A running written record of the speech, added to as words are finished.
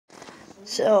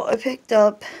So I picked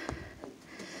up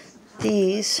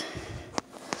these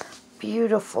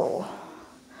beautiful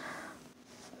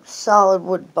solid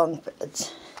wood bunk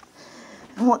beds.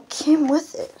 And what came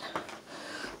with it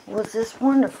was this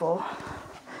wonderful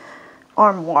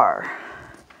armoire,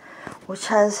 which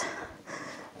has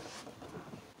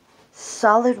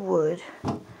solid wood,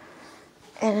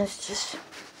 and it's just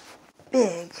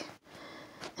big,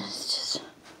 and it's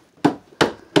just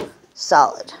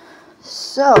solid.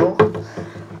 So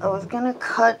I was gonna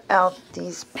cut out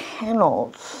these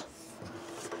panels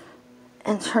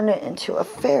and turn it into a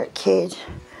ferret cage,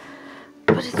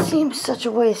 but it seems such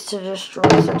a waste to destroy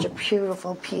such a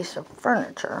beautiful piece of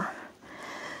furniture.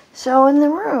 So in the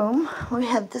room, we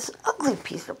have this ugly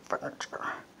piece of furniture.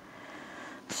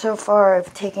 So far,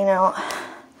 I've taken out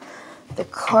the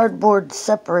cardboard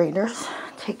separators,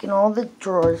 taken all the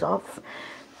drawers off,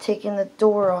 taken the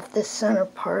door off this center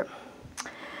part.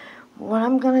 What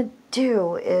I'm gonna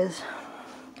do is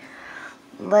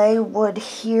lay wood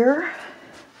here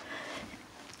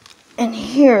and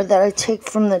here that I take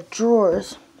from the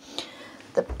drawers.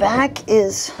 The back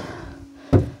is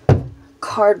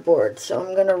cardboard, so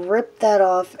I'm gonna rip that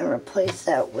off and replace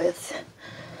that with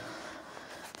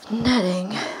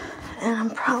netting, and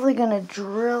I'm probably gonna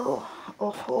drill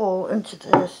a hole into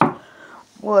this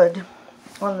wood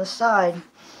on the side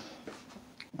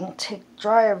and take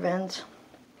dryer vents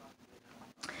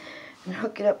and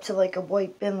hook it up to like a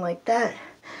white bin like that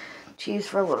to use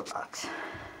for a litter box.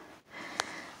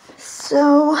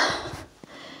 So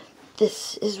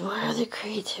this is where the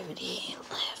creativity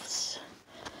lives.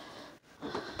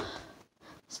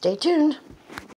 Stay tuned.